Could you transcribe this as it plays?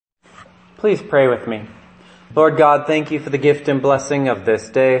Please pray with me. Lord God, thank you for the gift and blessing of this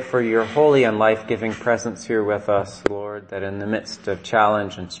day, for your holy and life-giving presence here with us, Lord, that in the midst of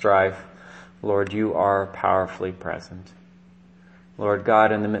challenge and strife, Lord, you are powerfully present. Lord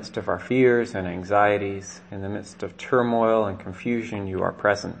God, in the midst of our fears and anxieties, in the midst of turmoil and confusion, you are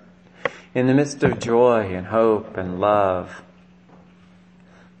present. In the midst of joy and hope and love,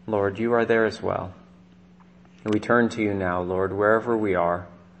 Lord, you are there as well. And we turn to you now, Lord, wherever we are,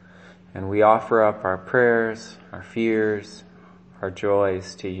 and we offer up our prayers, our fears, our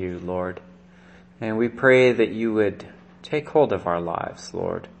joys to you, Lord. And we pray that you would take hold of our lives,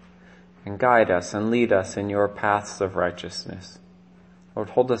 Lord, and guide us and lead us in your paths of righteousness.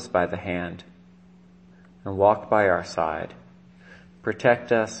 Lord, hold us by the hand and walk by our side.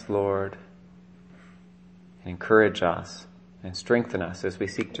 Protect us, Lord, and encourage us and strengthen us as we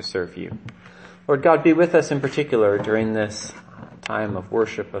seek to serve you. Lord God, be with us in particular during this time of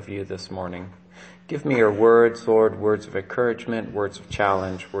worship of you this morning. Give me your words, Lord, words of encouragement, words of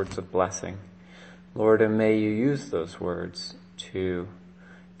challenge, words of blessing. Lord, and may you use those words to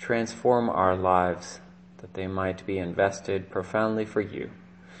transform our lives, that they might be invested profoundly for you.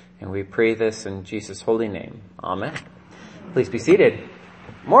 And we pray this in Jesus' holy name. Amen. Please be seated.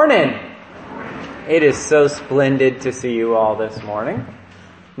 Morning. It is so splendid to see you all this morning.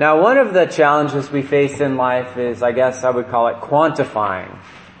 Now, one of the challenges we face in life is, I guess I would call it quantifying.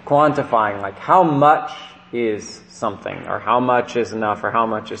 Quantifying, like how much is something, or how much is enough, or how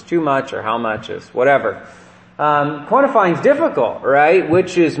much is too much, or how much is whatever. Quantifying is difficult, right?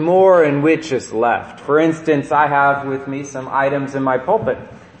 Which is more and which is left. For instance, I have with me some items in my pulpit.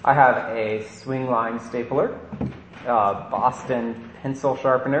 I have a swing line stapler, a Boston pencil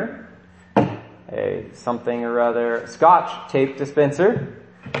sharpener, a something or other Scotch tape dispenser,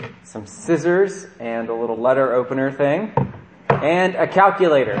 some scissors and a little letter opener thing, and a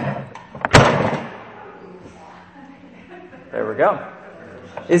calculator. There we go.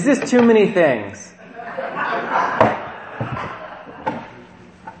 Is this too many things?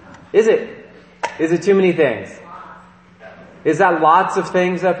 Is it? Is it too many things? Is that lots of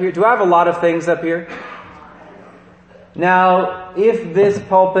things up here? Do I have a lot of things up here? Now, if this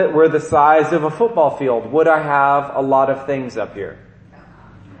pulpit were the size of a football field, would I have a lot of things up here?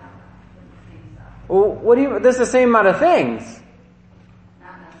 Well, there's the same amount of things.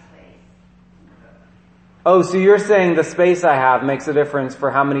 Not enough space. Oh, so you're saying the space I have makes a difference for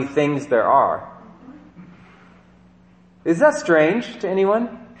how many things there are. Is that strange to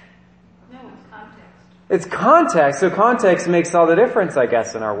anyone? No, it's context. It's context. So context makes all the difference, I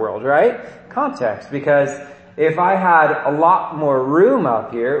guess, in our world, right? Context. Because if I had a lot more room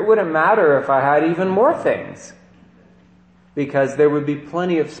up here, it wouldn't matter if I had even more things, because there would be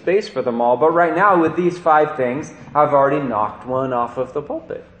plenty of space for them all. But right now, with these 5 things, I've already knocked one off of the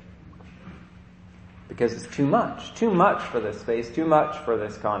pulpit. Because it's too much. Too much for this space, too much for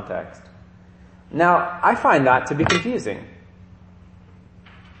this context. Now, I find that to be confusing.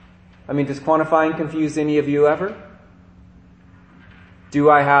 I mean, does quantifying confuse any of you ever? Do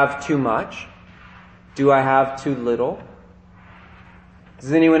I have too much? Do I have too little?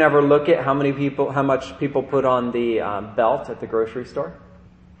 Does anyone ever look at how much people put on the belt at the grocery store?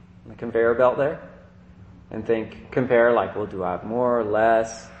 The conveyor belt there? And compare like, well, do I have more or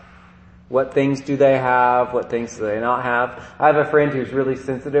less? What things do they have? What things do they not have? I have a friend who's really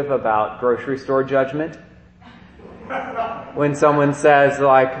sensitive about grocery store judgment. When someone says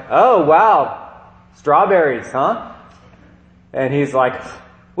like, oh wow, strawberries, huh? And he's like,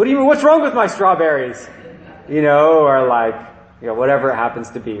 what do you mean, what's wrong with my strawberries? Or like, whatever it happens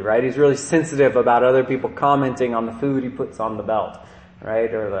to be, right? He's really sensitive about other people commenting on the food he puts on the belt,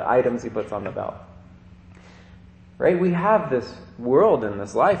 right? Or the items he puts on the belt. Right? We have this world in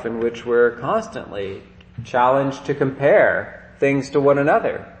this life in which we're constantly challenged to compare things to one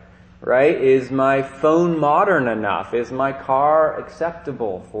another, right? Is my phone modern enough? Is my car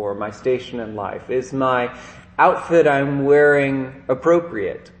acceptable for my station in life? Is my outfit I'm wearing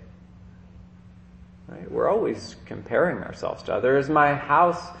appropriate? Right? We're always comparing ourselves to others. Does my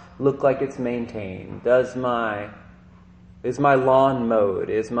house look like it's maintained? Is my lawn mowed?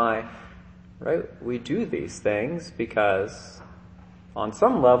 Right? We do these things because on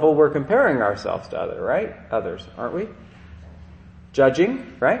some level we're comparing ourselves to others, aren't we?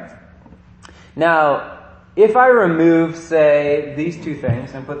 Judging, right? Now, if I remove, say, these 2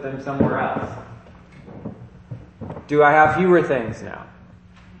 things and put them somewhere else, do I have fewer things now?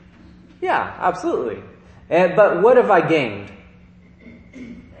 Yeah, absolutely. But what have I gained?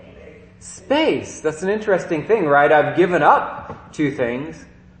 Space. That's an interesting thing, right? I've given up 2 things,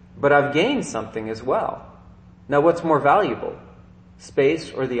 but I've gained something as well. Now, what's more valuable?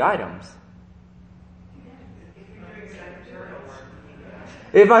 Space or the items?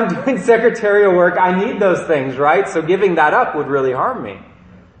 If I'm doing secretarial work, I need those things, right? So giving that up would really harm me.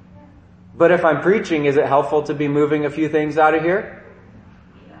 But if I'm preaching, is it helpful to be moving a few things out of here?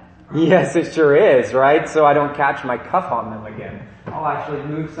 Yes, it sure is, right? So I don't catch my cuff on them again. I'll actually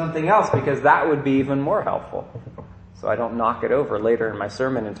move something else because that would be even more helpful. So I don't knock it over later in my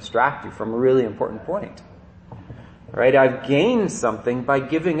sermon and distract you from a really important point. Right? I've gained something by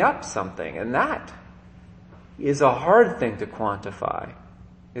giving up something, and that is a hard thing to quantify,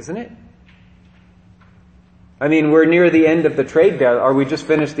 isn't it? I mean, we're near the end of the trade deadline, or we just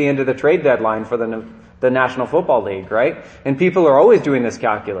finished the end of the trade deadline for the National Football League, right? And people are always doing this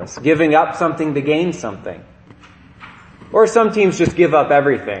calculus, giving up something to gain something. Or some teams just give up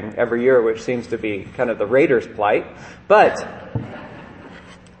everything every year, which seems to be kind of the Raiders' plight. But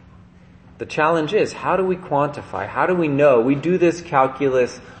the challenge is, how do we quantify? How do we know? We do this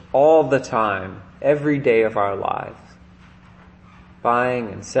calculus all the time, every day of our lives. Buying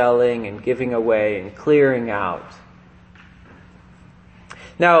and selling and giving away and clearing out.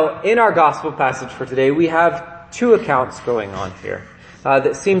 Now, in our gospel passage for today, we have two accounts going on here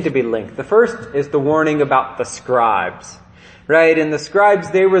that seem to be linked. The first is the warning about the scribes, right? And the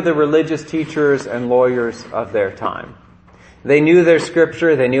scribes, they were the religious teachers and lawyers of their time. They knew their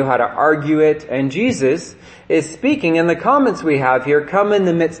scripture, they knew how to argue it, and Jesus is speaking, and the comments we have here come in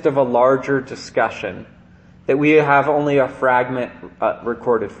the midst of a larger discussion that we have only a fragment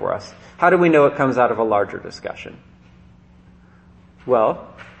recorded for us. How do we know it comes out of a larger discussion?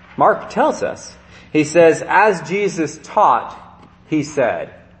 Well, Mark tells us. He says, as Jesus taught, he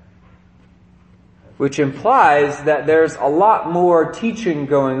said. Which implies that there's a lot more teaching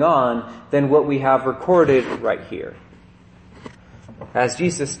going on than what we have recorded right here. As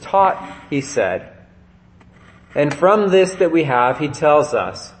Jesus taught, he said. And from this that we have, he tells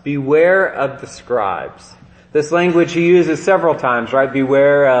us, beware of the scribes. This language he uses several times, right?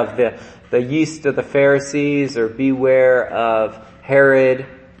 Beware of the yeast of the Pharisees, or beware of Herod.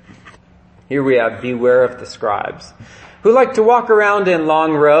 Here we have beware of the scribes, who like to walk around in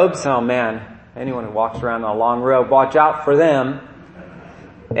long robes. Oh man, anyone who walks around in a long robe, watch out for them.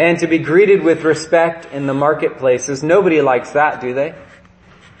 And to be greeted with respect in the marketplaces. Nobody likes that, do they?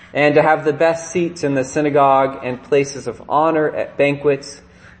 And to have the best seats in the synagogue and places of honor at banquets.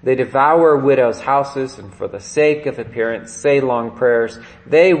 They devour widows' houses, and for the sake of appearance say long prayers.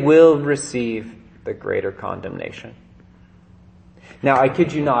 They will receive the greater condemnation. Now, I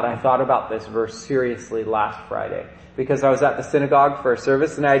kid you not, I thought about this verse seriously last Friday, because I was at the synagogue for a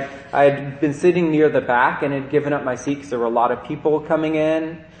service, and I had been sitting near the back and had given up my seat because there were a lot of people coming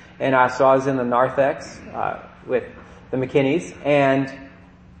in, and I was in the narthex with the McKinneys, and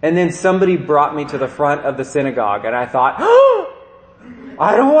then somebody brought me to the front of the synagogue, and I thought, oh,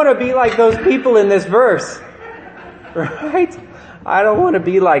 I don't want to be like those people in this verse, right? I don't want to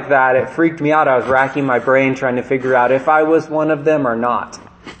be like that. It freaked me out. I was racking my brain trying to figure out if I was one of them or not.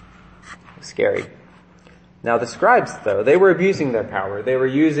 Scary. Now the scribes, though, they were abusing their power. They were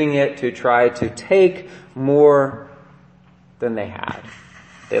using it to try to take more than they had.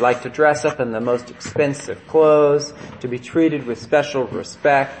 They liked to dress up in the most expensive clothes, to be treated with special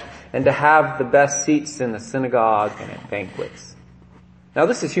respect, and to have the best seats in the synagogue and at banquets. Now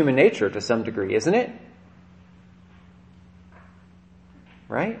this is human nature to some degree, isn't it?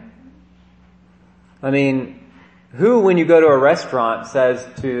 Right? I mean, who, when you go to a restaurant, says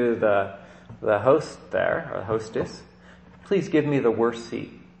to the host there, or hostess, please give me the worst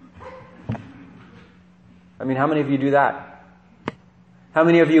seat? I mean, how many of you do that? How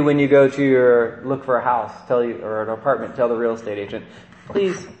many of you, when you go to look for a house, or an apartment, tell the real estate agent,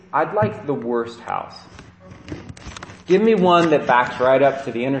 please, I'd like the worst house. Give me one that backs right up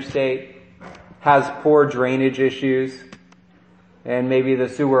to the interstate, has poor drainage issues, and maybe the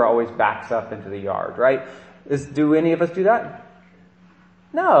sewer always backs up into the yard, right? Do any of us do that?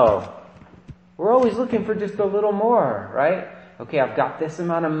 No. We're always looking for just a little more, right? Okay, I've got this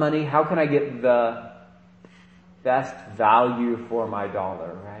amount of money. How can I get the best value for my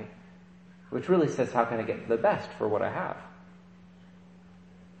dollar, right? Which really says, how can I get the best for what I have?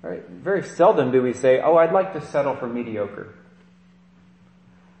 Right? Very seldom do we say, oh, I'd like to settle for mediocre.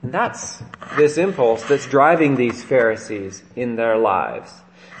 And that's this impulse that's driving these Pharisees in their lives,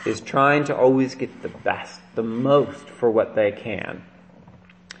 is trying to always get the best, the most for what they can.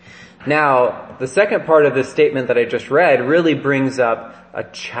 Now, the second part of this statement that I just read really brings up a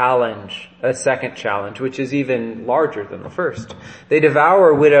challenge, a second challenge, which is even larger than the first. They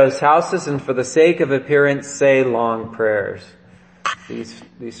devour widows' houses and for the sake of appearance say long prayers. These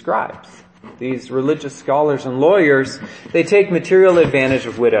scribes, these religious scholars and lawyers, they take material advantage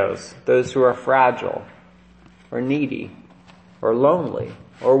of widows, those who are fragile or needy. or lonely,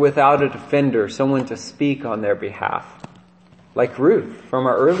 or without a defender, someone to speak on their behalf. Like Ruth, from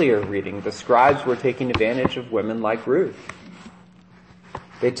our earlier reading, the scribes were taking advantage of women like Ruth.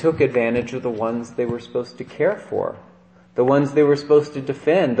 They took advantage of the ones they were supposed to care for, the ones they were supposed to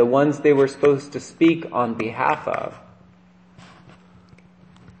defend, the ones they were supposed to speak on behalf of.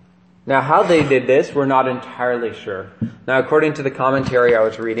 Now, how they did this, we're not entirely sure. Now, according to the commentary I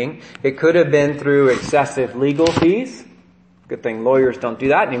was reading, it could have been through excessive legal fees. Good thing lawyers don't do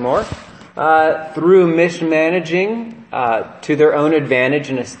that anymore. Through mismanaging to their own advantage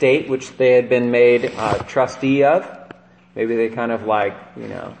an estate which they had been made trustee of. Maybe they kind of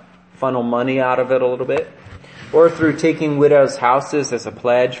funnel money out of it a little bit. Or through taking widows' houses as a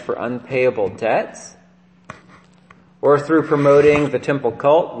pledge for unpayable debts. Or through promoting the temple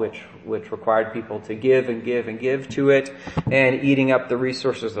cult, which required people to give and give and give to it, and eating up the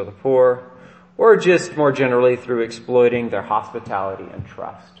resources of the poor. Or just more generally through exploiting their hospitality and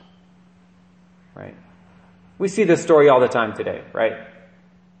trust. Right? We see this story all the time today, right?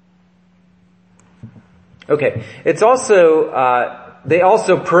 Okay. It's also, they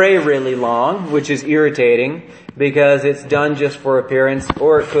also pray really long, which is irritating because it's done just for appearance,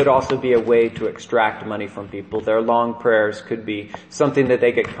 or it could also be a way to extract money from people. Their long prayers could be something that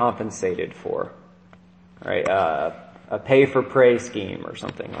they get compensated for, right? A pay-for-pray scheme or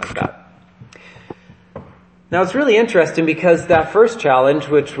something like that. Now it's really interesting because that first challenge,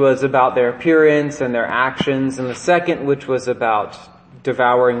 which was about their appearance and their actions, and the second, which was about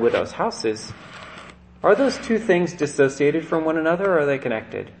devouring widows' houses, are those two things dissociated from one another, or are they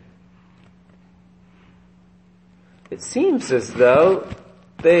connected? It seems as though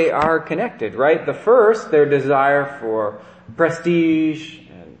they are connected, right? The first, their desire for prestige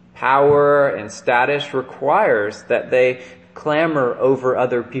and power and status requires that they clamor over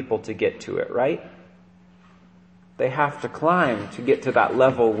other people to get to it, right? They have to climb to get to that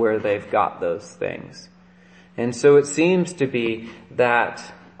level where they've got those things. And so it seems to be that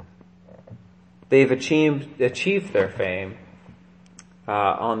they've achieved their fame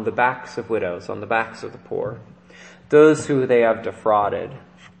on the backs of widows, on the backs of the poor. Those who they have defrauded,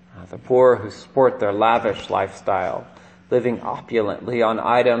 the poor who sport their lavish lifestyle, living opulently on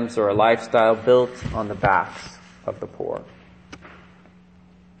items or a lifestyle built on the backs of the poor.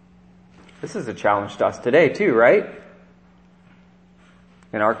 This is a challenge to us today too, right?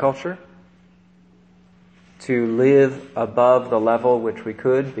 In our culture. To live above the level which we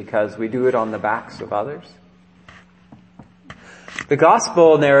could because we do it on the backs of others. The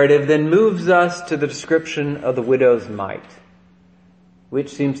gospel narrative then moves us to the description of the widow's mite, which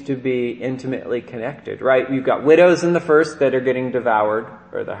seems to be intimately connected, right? You've got widows in the first that are getting devoured,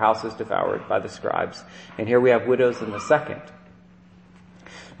 or the house is devoured by the scribes. And here we have widows in the second.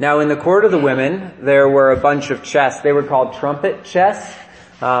 Now in the court of the women, there were a bunch of chests. They were called trumpet chests,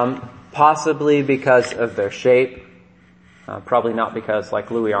 possibly because of their shape. Probably not because like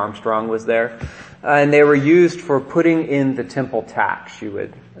Louis Armstrong was there. And they were used for putting in the temple tax. You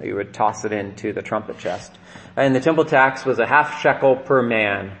would toss it into the trumpet chest. And the temple tax was a half shekel per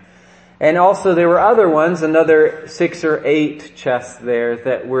man. And also there were other ones, another 6 or 8 chests there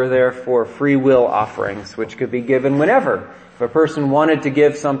that were there for free will offerings, which could be given whenever. If a person wanted to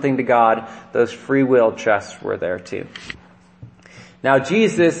give something to God, those free will chests were there too. Now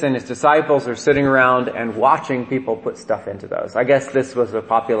Jesus and his disciples are sitting around and watching people put stuff into those. I guess this was a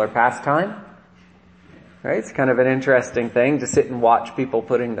popular pastime. Right? It's kind of an interesting thing to sit and watch people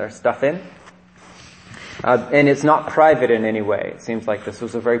putting their stuff in. And it's not private in any way. It seems like this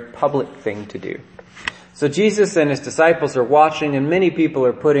was a very public thing to do. So Jesus and his disciples are watching, and many people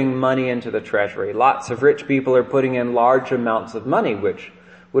are putting money into the treasury. Lots of rich people are putting in large amounts of money, which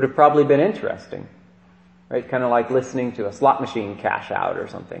would have probably been interesting. Right? Kind of like listening to a slot machine cash out or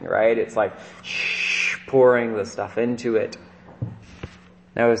something, right? It's like pouring the stuff into it.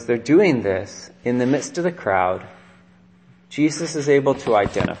 Now as they're doing this, in the midst of the crowd, Jesus is able to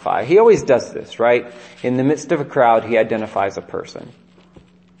identify. He always does this, right? In the midst of a crowd, he identifies a person.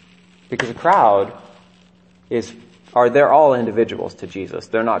 Because a crowd they're all individuals to Jesus.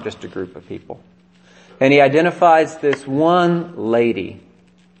 They're not just a group of people. And he identifies this one lady,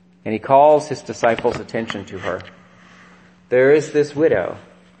 and he calls his disciples' attention to her. There is this widow,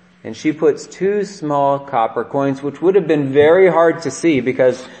 and she puts 2 small copper coins, which would have been very hard to see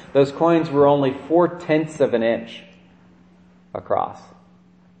because those coins were only 4/10 of an inch across.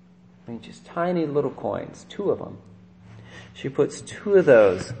 I mean, just tiny little coins, 2 of them. She puts 2 of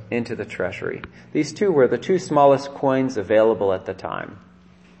those into the treasury. These 2 were the 2 smallest coins available at the time.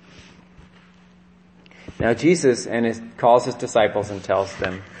 Now Jesus calls his disciples and tells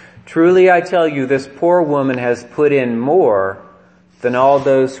them, "Truly I tell you, this poor woman has put in more than all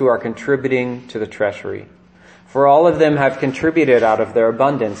those who are contributing to the treasury. For all of them have contributed out of their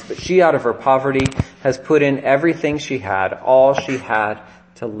abundance, but she out of her poverty has put in everything she had, all she had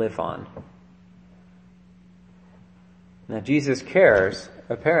to live on. Now Jesus cares,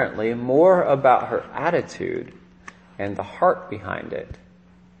 apparently, more about her attitude and the heart behind it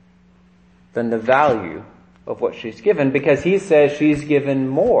than the value of what she's given, because he says she's given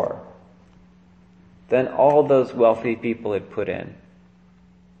more than all those wealthy people had put in.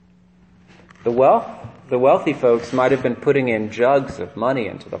 The wealthy folks might have been putting in jugs of money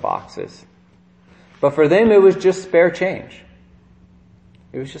into the boxes, but for them it was just spare change.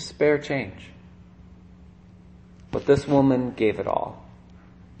 It was just spare change. But this woman gave it all.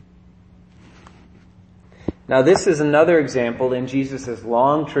 Now this is another example in Jesus'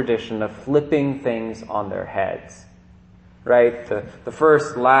 long tradition of flipping things on their heads. Right? The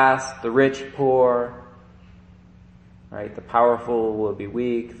first, last, the rich, poor. Right? The powerful will be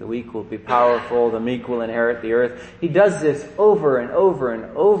weak, the weak will be powerful, the meek will inherit the earth. He does this over and over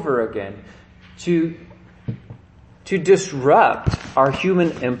and over again to disrupt our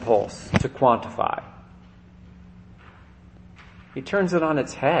human impulse to quantify. He turns it on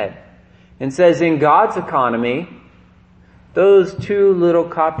its head and says, in God's economy, those 2 little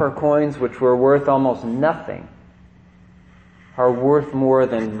copper coins which were worth almost nothing are worth more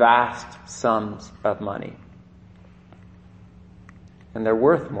than vast sums of money. And they're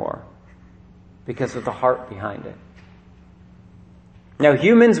worth more because of the heart behind it. Now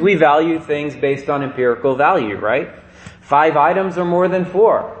humans, we value things based on empirical value, right? 5 items are more than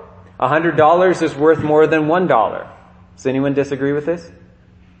 4. $100 is worth more than $1. Does anyone disagree with this?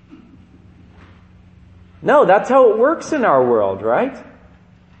 No, that's how it works in our world, right?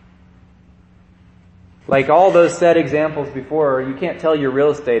 Like all those said examples before, you can't tell your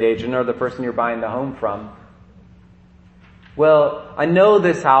real estate agent or the person you're buying the home from, well, I know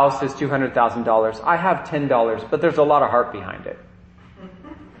this house is $200,000. I have $10, but there's a lot of heart behind it.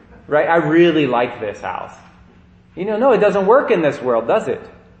 Right? I really like this house. No, it doesn't work in this world, does it?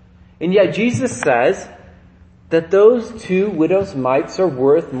 And yet Jesus says that those 2 widows' mites are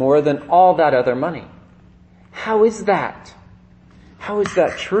worth more than all that other money. How is that? How is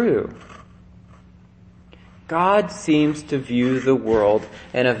that true? God seems to view the world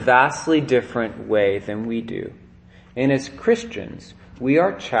in a vastly different way than we do. And as Christians, we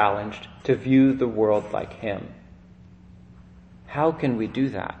are challenged to view the world like Him. How can we do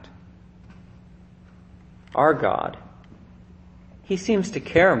that? Our God, He seems to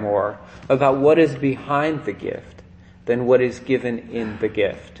care more about what is behind the gift than what is given in the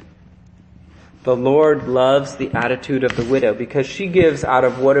gift. The Lord loves the attitude of the widow because she gives out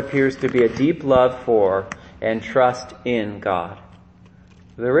of what appears to be a deep love for and trust in God.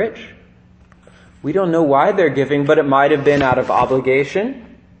 The rich, we don't know why they're giving, but it might have been out of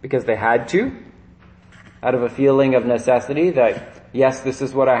obligation because they had to, out of a feeling of necessity that, yes, this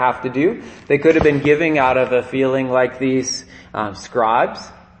is what I have to do. They could have been giving out of a feeling like these scribes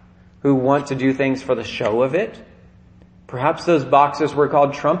who want to do things for the show of it. Perhaps those boxes were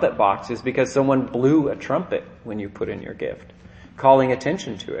called trumpet boxes because someone blew a trumpet when you put in your gift, calling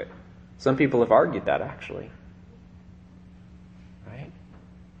attention to it. Some people have argued that actually. Right?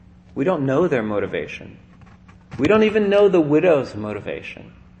 We don't know their motivation. We don't even know the widow's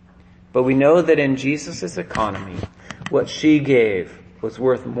motivation. But we know that in Jesus' economy, what she gave was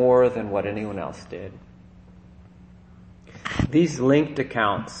worth more than what anyone else did. These linked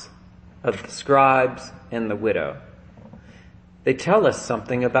accounts of the scribes and the widow, they tell us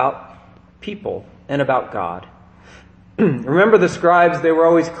something about people and about God. Remember the scribes, they were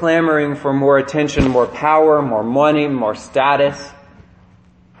always clamoring for more attention, more power, more money, more status.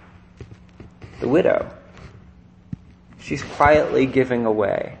 The widow, she's quietly giving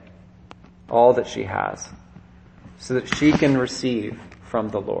away all that she has so that she can receive from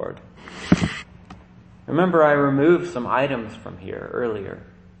the Lord. Remember, I removed some items from here earlier.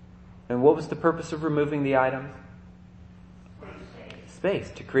 And what was the purpose of removing the items?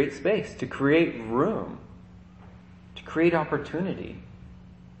 Space, to create room, to create opportunity.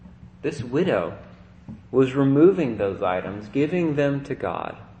 This widow was removing those items, giving them to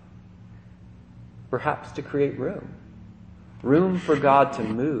God, perhaps to create room for God to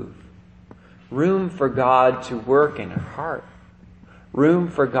move, room for God to work in her heart,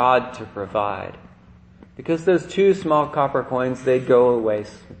 room for God to provide. Because those 2 small copper coins, they'd go away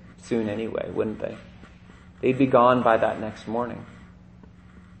soon anyway, wouldn't they? They'd be gone by that next morning.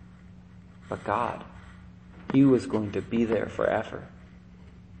 But God, He was going to be there forever.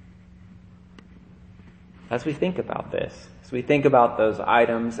 As we think about this, as we think about those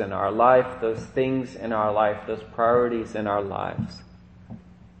items in our life, those things in our life, those priorities in our lives,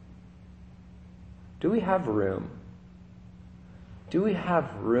 Do we have room? Do we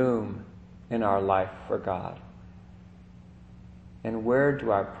have room in our life for God? And where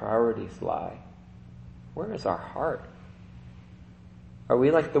do our priorities lie? Where is our heart? Are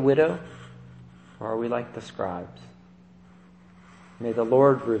we like the widow, or are we like the scribes? May the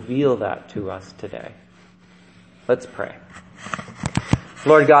Lord reveal that to us today. Let's pray.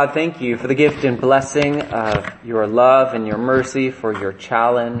 Lord God, thank you for the gift and blessing of your love and your mercy, for your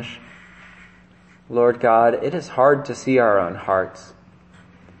challenge. Lord God, it is hard to see our own hearts.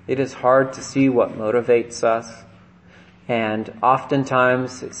 It is hard to see what motivates us. And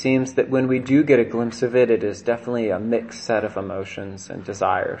oftentimes it seems that when we do get a glimpse of it, it is definitely a mixed set of emotions and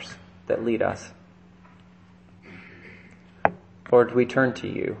desires that lead us. Lord, we turn to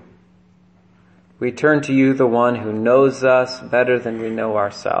you. We turn to you, the one who knows us better than we know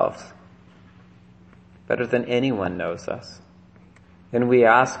ourselves, better than anyone knows us. And we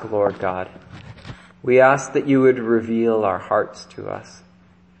ask, Lord God, we ask that you would reveal our hearts to us.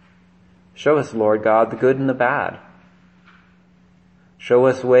 Show us, Lord God, the good and the bad. Show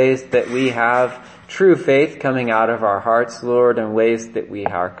us ways that we have true faith coming out of our hearts, Lord, and ways that we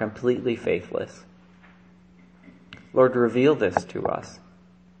are completely faithless. Lord, reveal this to us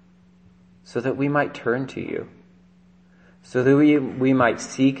so that we might turn to you, so that we might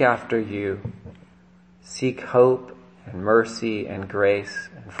seek after you, seek hope and mercy and grace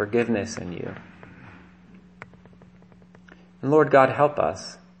and forgiveness in you. And Lord God, help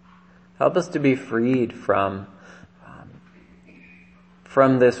us. Help us to be freed from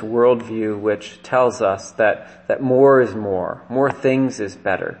this worldview which tells us that more is more things is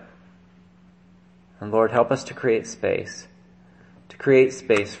better. And Lord, help us to create space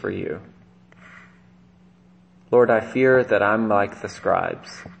for you. Lord, I fear that I'm like the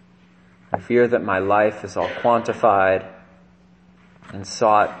scribes. I fear that my life is all quantified and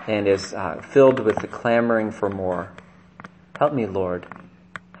sought and is filled with the clamoring for more. Help me, Lord.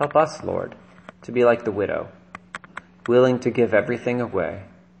 Help us, Lord, to be like the widow, willing to give everything away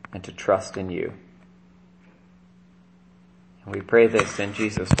and to trust in you. And we pray this in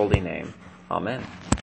Jesus' holy name. Amen.